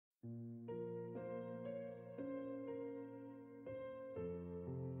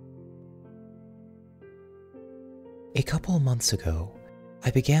A couple of months ago, I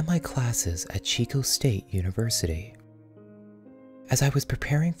began my classes at Chico State University. As I was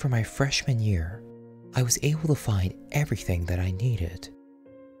preparing for my freshman year, I was able to find everything that I needed,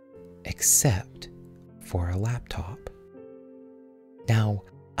 except for a laptop. Now,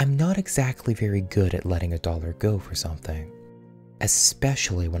 I'm not exactly very good at letting a dollar go for something,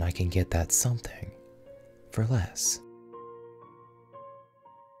 especially when I can get that something for less.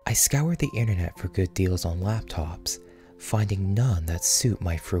 I scoured the internet for good deals on laptops, finding none that suit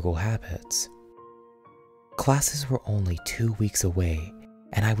my frugal habits. Classes were only 2 weeks away,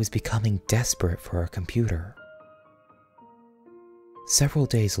 and I was becoming desperate for a computer. Several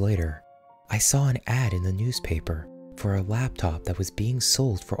days later, I saw an ad in the newspaper for a laptop that was being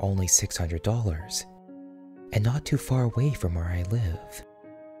sold for only $600, and not too far away from where I live.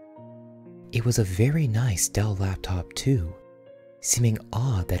 It was a very nice Dell laptop too, seeming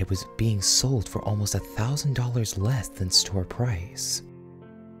odd that it was being sold for almost $1,000 less than store price.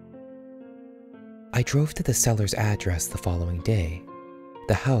 I drove to the seller's address the following day.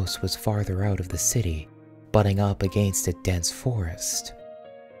 The house was farther out of the city, butting up against a dense forest.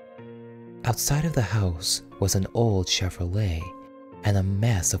 Outside of the house was an old Chevrolet and a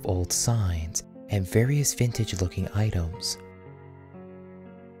mess of old signs and various vintage-looking items.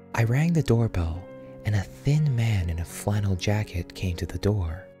 I rang the doorbell, and a thin man in a flannel jacket came to the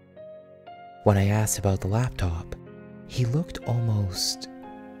door. When I asked about the laptop, he looked almost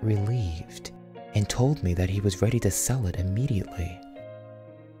relieved and told me that he was ready to sell it immediately.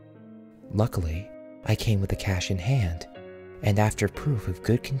 Luckily, I came with the cash in hand, and after proof of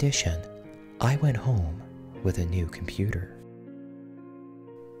good condition, I went home with a new computer.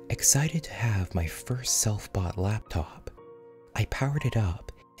 Excited to have my first self-bought laptop, I powered it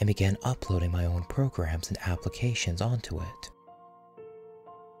up and began uploading my own programs and applications onto it.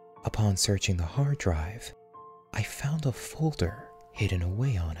 Upon searching the hard drive, I found a folder hidden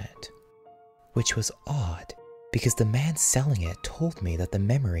away on it, which was odd because the man selling it told me that the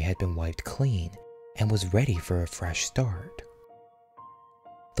memory had been wiped clean and was ready for a fresh start.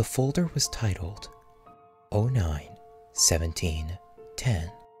 The folder was titled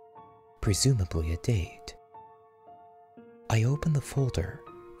 09-17-10, presumably a date. I opened the folder,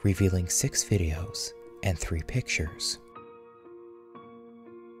 revealing 6 videos and 3 pictures.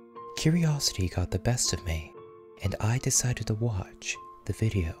 Curiosity got the best of me, and I decided to watch the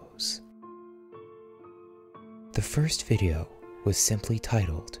videos. The first video was simply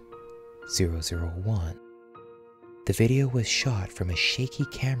titled 001. The video was shot from a shaky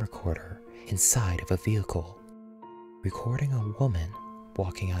camcorder inside of a vehicle, recording a woman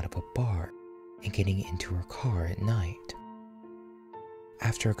walking out of a bar and getting into her car at night.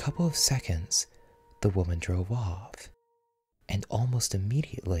 After a couple of seconds, the woman drove off, and almost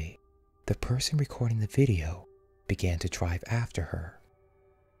immediately, the person recording the video began to drive after her.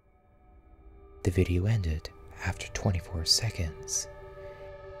 The video ended after 24 seconds.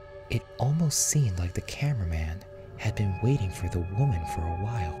 It almost seemed like the cameraman had been waiting for the woman for a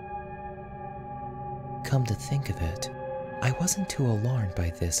while. Come to think of it, I wasn't too alarmed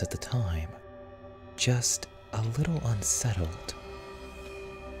by this at the time, just a little unsettled.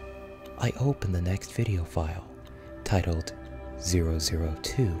 I opened the next video file, titled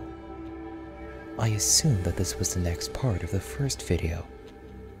 002. I assumed that this was the next part of the first video.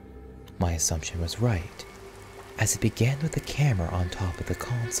 My assumption was right, as it began with the camera on top of the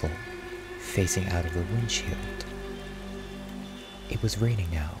console, facing out of the windshield. It was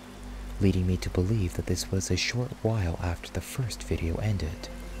raining now, leading me to believe that this was a short while after the first video ended.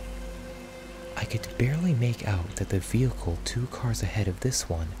 I could barely make out that the vehicle 2 cars ahead of this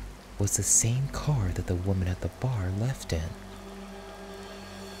one was the same car that the woman at the bar left in.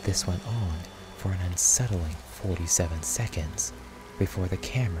 This went on for an unsettling 47 seconds before the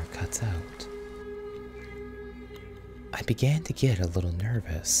camera cuts out. I began to get a little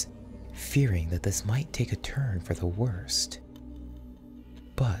nervous, fearing that this might take a turn for the worst.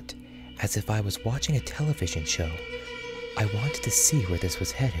 But, as if I was watching a television show, I wanted to see where this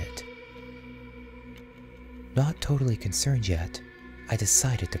was headed. Not totally concerned yet, I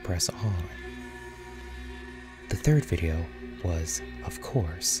decided to press on. The third video was, of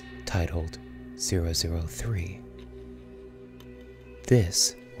course, titled 003.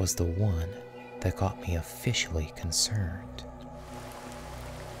 This was the one that got me officially concerned.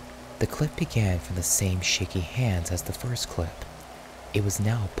 The clip began from the same shaky hands as the first clip. It was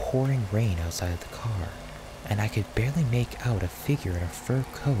now pouring rain outside of the car, and I could barely make out a figure in a fur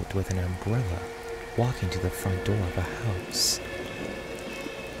coat with an umbrella walking to the front door of a house.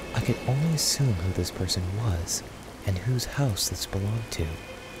 I could only assume who this person was and whose house this belonged to.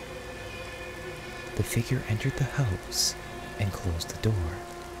 The the figure entered the house and closed the door.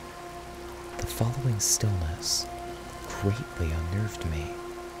 The following stillness greatly unnerved me.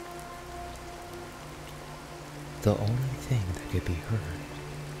 The only thing that could be heard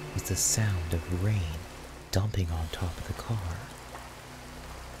was the sound of rain dumping on top of the car.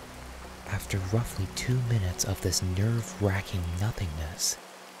 After roughly 2 minutes of this nerve-wracking nothingness,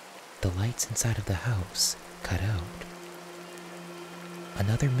 the lights inside of the house cut out.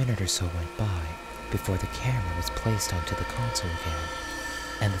 Another minute or so went by before the camera was placed onto the console again,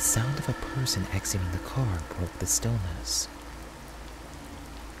 and the sound of a person exiting the car broke the stillness.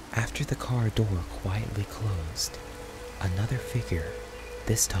 After the car door quietly closed, another figure,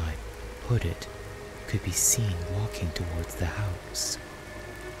 this time hooded, could be seen walking towards the house.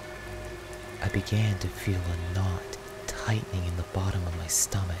 I began to feel a knot tightening in the bottom of my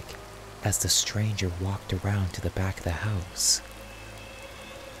stomach as the stranger walked around to the back of the house.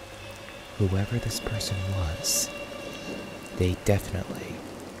 Whoever this person was, they definitely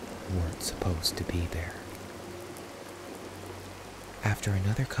weren't supposed to be there. After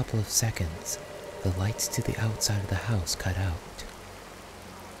another couple of seconds, the lights to the outside of the house cut out.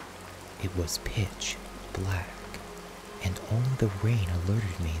 It was pitch black, and only the rain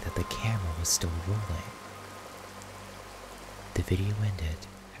alerted me that the camera was still rolling. The video ended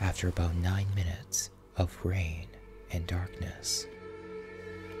after about 9 minutes of rain and darkness.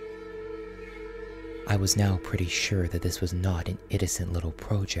 I was now pretty sure that this was not an innocent little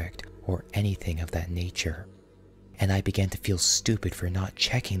project or anything of that nature, and I began to feel stupid for not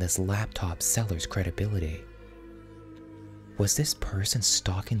checking this laptop seller's credibility. Was this person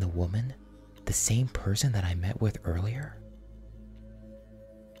stalking the woman the same person that I met with earlier?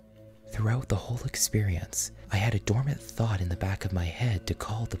 Throughout the whole experience, I had a dormant thought in the back of my head to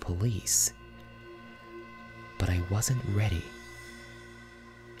call the police. But I wasn't ready.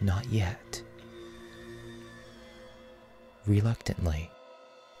 Not yet. Reluctantly,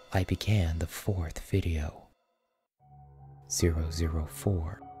 I began the 4th video.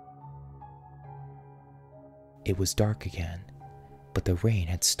 004. It was dark again, but the rain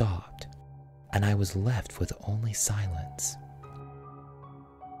had stopped, and I was left with only silence.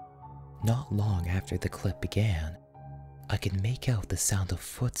 Not long after the clip began, I could make out the sound of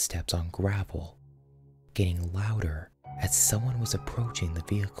footsteps on gravel, getting louder as someone was approaching the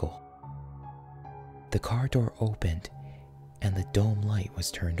vehicle. The car door opened and the dome light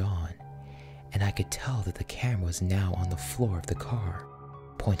was turned on, and I could tell that the camera was now on the floor of the car,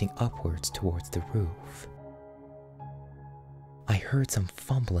 pointing upwards towards the roof. I heard some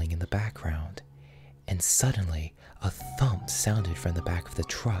fumbling in the background, and suddenly a thump sounded from the back of the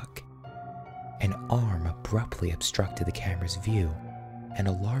truck. An arm abruptly obstructed the camera's view, and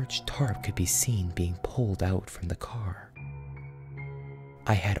a large tarp could be seen being pulled out from the car.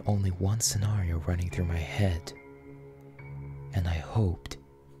 I had only one scenario running through my head, and I hoped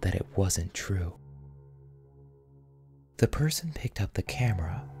that it wasn't true. The person picked up the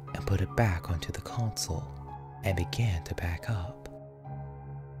camera and put it back onto the console and began to back up.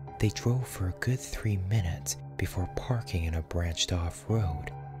 They drove for a good 3 minutes before parking in a branched off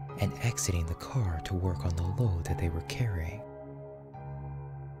road and exiting the car to work on the load that they were carrying.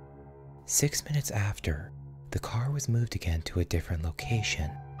 6 minutes after, the car was moved again to a different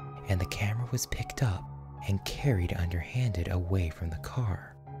location, and the camera was picked up and carried underhanded away from the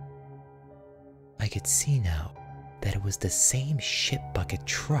car. I could see now that it was the same shit bucket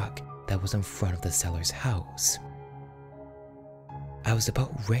truck that was in front of the seller's house. I was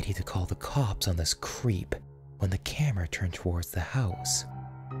about ready to call the cops on this creep when the camera turned towards the house.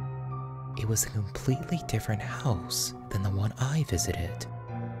 It was a completely different house than the one I visited.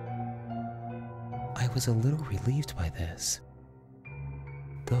 I was a little relieved by this,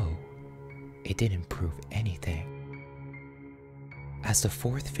 though it didn't prove anything. As the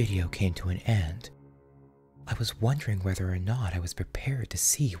 4th video came to an end, I was wondering whether or not I was prepared to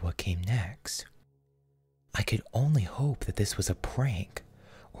see what came next. I could only hope that this was a prank,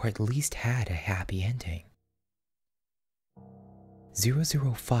 or at least had a happy ending.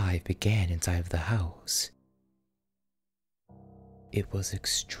 005 began inside of the house. It was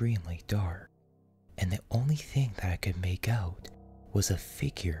extremely dark, and the only thing that I could make out was a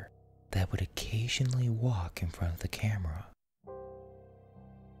figure that would occasionally walk in front of the camera.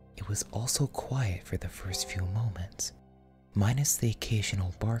 It was also quiet for the first few moments, minus the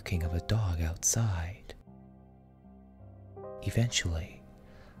occasional barking of a dog outside. Eventually,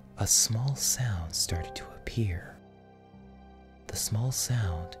 a small sound started to appear. The small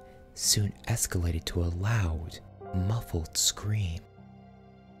sound soon escalated to a loud, muffled scream.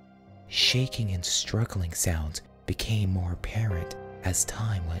 Shaking and struggling sounds became more apparent as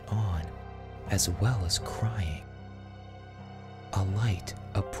time went on, as well as crying. A light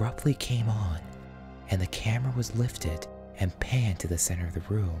abruptly came on, and the camera was lifted and panned to the center of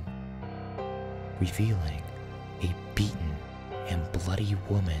the room, revealing a beaten and bloody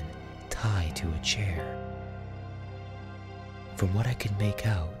woman tied to a chair. From what I could make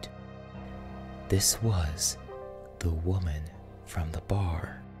out, this was the woman from the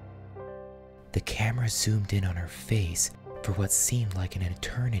bar. The camera zoomed in on her face for what seemed like an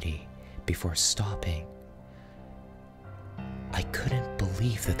eternity before stopping. I couldn't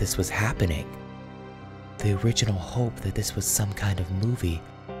believe that this was happening. The original hope that this was some kind of movie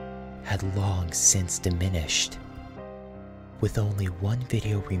had long since diminished. With only one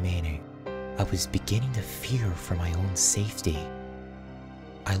video remaining, I was beginning to fear for my own safety.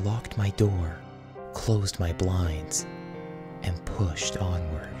 I locked my door, closed my blinds, and pushed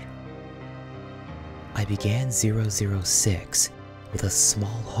onward. I began 006 with a small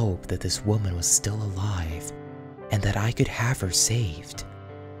hope that this woman was still alive and that I could have her saved.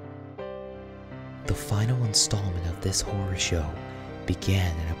 The final installment of this horror show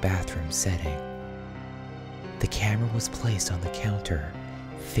began in a bathroom setting. The camera was placed on the counter,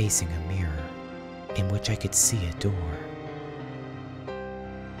 facing a mirror, in which I could see a door.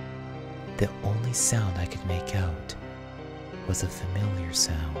 The only sound I could make out was a familiar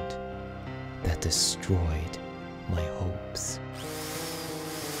sound that destroyed my hopes.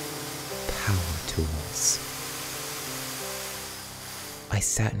 Power tools. I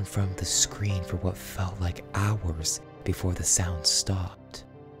sat in front of the screen for what felt like hours before the sound stopped.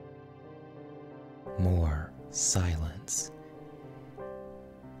 More silence.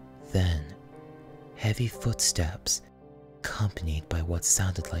 Then, heavy footsteps, accompanied by what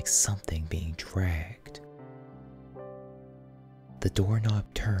sounded like something being dragged. The doorknob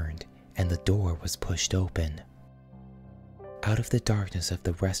turned and the door was pushed open. Out of the darkness of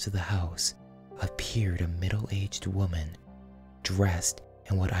the rest of the house appeared a middle-aged woman, dressed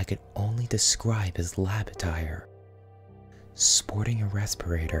in what I could only describe as lab attire, sporting a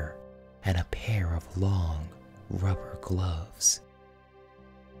respirator and a pair of long, rubber gloves.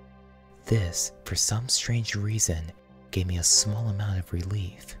 This, for some strange reason, gave me a small amount of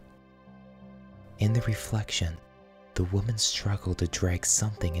relief. In the reflection, the woman struggled to drag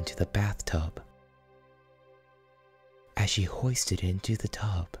something into the bathtub. As she hoisted it into the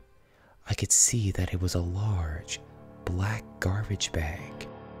tub, I could see that it was a large, black garbage bag.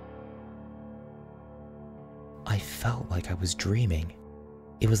 I felt like I was dreaming.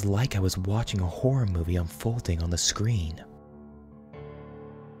 It was like I was watching a horror movie unfolding on the screen.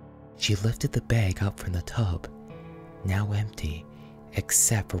 She lifted the bag up from the tub, now empty,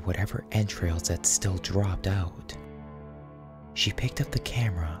 except for whatever entrails had still dropped out. She picked up the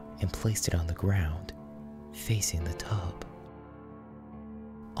camera and placed it on the ground, facing the tub.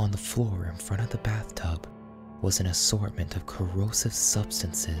 On the floor in front of the bathtub was an assortment of corrosive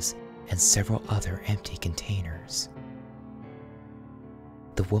substances and several other empty containers.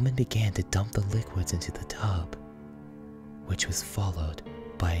 The woman began to dump the liquids into the tub, which was followed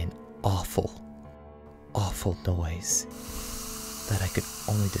by an awful noise that I could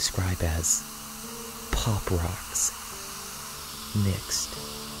only describe as pop rocks mixed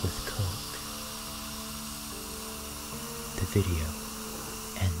with coke. The video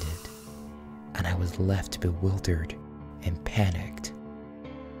ended, and I was left bewildered and panicked.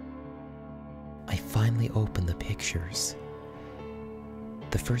 I finally opened the pictures.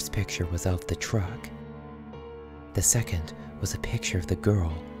 The first picture was of the truck. The second was a picture of the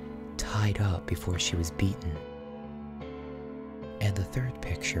girl tied up before she was beaten. And the third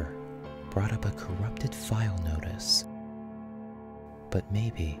picture brought up a corrupted file notice. But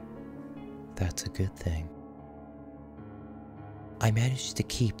maybe that's a good thing. I managed to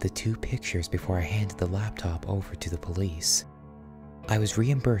keep the two pictures before I handed the laptop over to the police. I was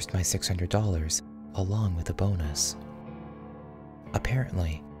reimbursed my $600 along with a bonus.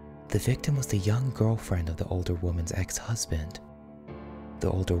 Apparently, the victim was the young girlfriend of the older woman's ex-husband. The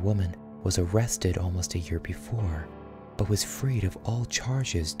older woman was arrested almost a year before, but was freed of all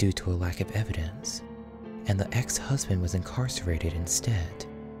charges due to a lack of evidence, and the ex-husband was incarcerated instead.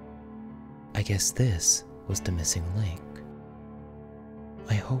 I guess this was the missing link.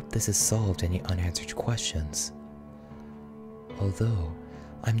 I hope this has solved any unanswered questions. Although,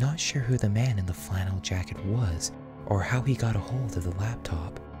 I'm not sure who the man in the flannel jacket was, or how he got a hold of the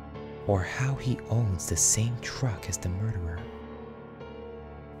laptop, or how he owns the same truck as the murderer.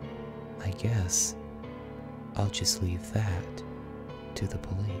 I guess I'll just leave that to the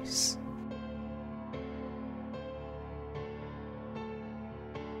police.